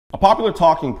A popular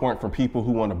talking point from people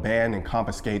who want to ban and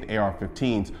confiscate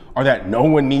AR-15s are that no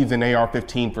one needs an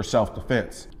AR-15 for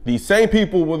self-defense. These same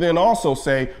people will then also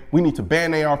say we need to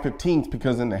ban AR-15s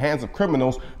because in the hands of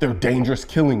criminals, they're dangerous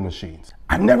killing machines.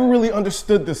 I've never really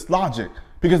understood this logic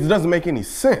because it doesn't make any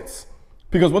sense.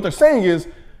 Because what they're saying is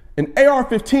an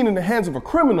AR-15 in the hands of a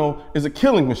criminal is a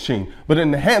killing machine, but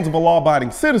in the hands of a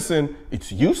law-abiding citizen,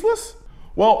 it's useless?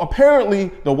 Well, apparently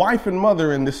the wife and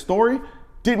mother in this story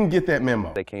didn't get that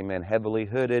memo. They came in heavily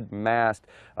hooded, masked.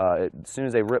 As soon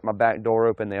as they ripped my back door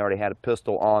open, they already had a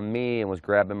pistol on me and was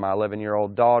grabbing my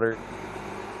 11-year-old daughter.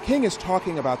 King is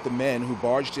talking about the men who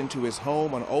barged into his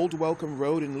home on Old Welcome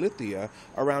Road in Lithia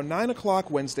around 9 o'clock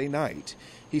Wednesday night.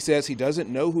 He says he doesn't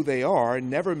know who they are,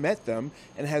 never met them,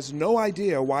 and has no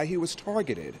idea why he was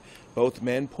targeted. Both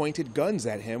men pointed guns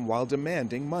at him while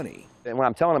demanding money. And when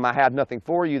I'm telling them I have nothing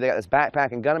for you, they got this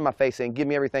backpack and gun in my face saying, give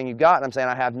me everything you got. And I'm saying,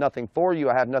 I have nothing for you,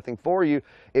 I have nothing for you.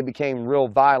 It became real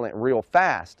violent, real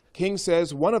fast. King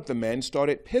says one of the men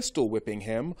started pistol whipping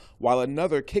him while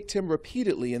another kicked him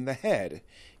repeatedly in the head.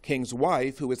 King's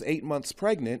wife, who was 8 months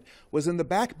pregnant, was in the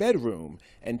back bedroom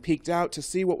and peeked out to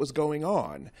see what was going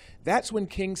on. That's when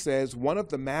King says one of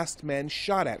the masked men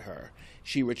shot at her.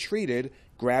 She retreated,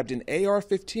 grabbed an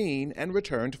AR-15, and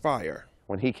returned fire.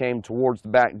 When he came towards the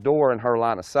back door in her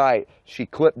line of sight, she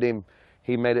clipped him.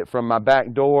 He made it from my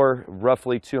back door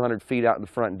roughly 200 feet out in the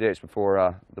front ditch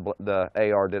before the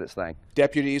AR did its thing.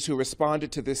 Deputies who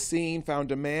responded to this scene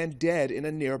found a man dead in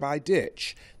a nearby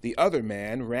ditch. The other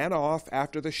man ran off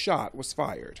after the shot was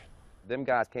fired. Them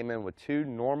guys came in with 2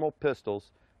 normal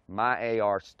pistols. My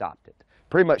AR stopped it.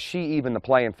 Pretty much she evened the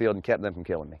playing field and kept them from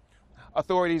killing me.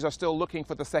 Authorities are still looking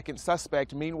for the second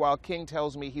suspect. Meanwhile, King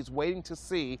tells me he's waiting to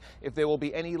see if there will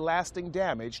be any lasting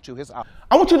damage to his eye.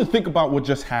 I want you to think about what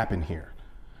just happened here.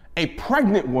 A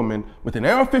pregnant woman with an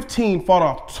AR-15 fought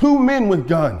off 2 men with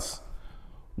guns.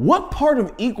 What part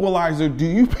of Equalizer do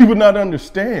you people not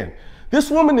understand? This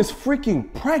woman is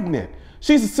freaking pregnant.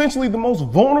 She's essentially the most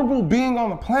vulnerable being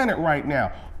on the planet right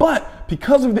now. But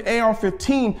because of the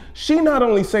AR-15, she not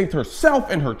only saved herself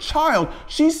and her child,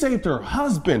 she saved her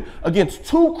husband against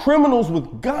 2 criminals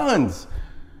with guns.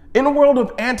 In a world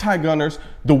of anti-gunners,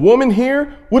 the woman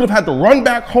here would have had to run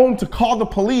back home to call the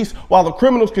police while the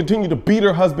criminals continue to beat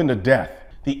her husband to death.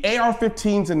 The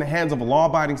AR-15s in the hands of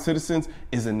law-abiding citizens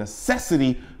is a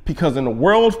necessity because in a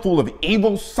world full of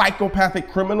evil, psychopathic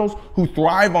criminals who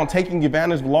thrive on taking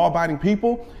advantage of law-abiding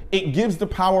people, it gives the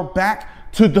power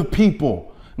back to the people.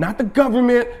 Not the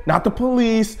government, not the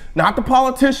police, not the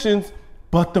politicians,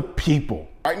 but the people.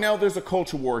 Right now, there's a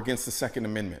culture war against the Second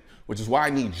Amendment, which is why I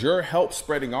need your help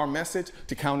spreading our message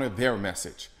to counter their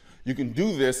message. You can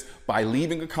do this by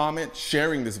leaving a comment,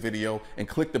 sharing this video, and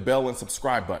click the bell and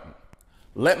subscribe button.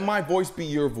 Let my voice be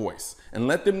your voice, and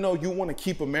let them know you want to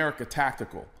keep America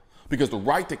tactical. Because the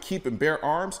right to keep and bear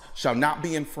arms shall not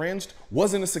be infringed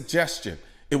wasn't a suggestion.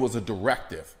 It was a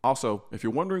directive. Also, if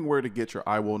you're wondering where to get your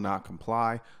I will not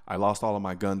comply, I lost all of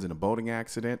my guns in a boating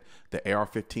accident, the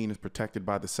AR-15 is protected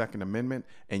by the Second Amendment,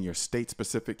 and your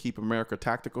state-specific Keep America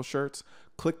Tactical shirts,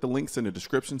 click the links in the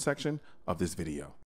description section of this video.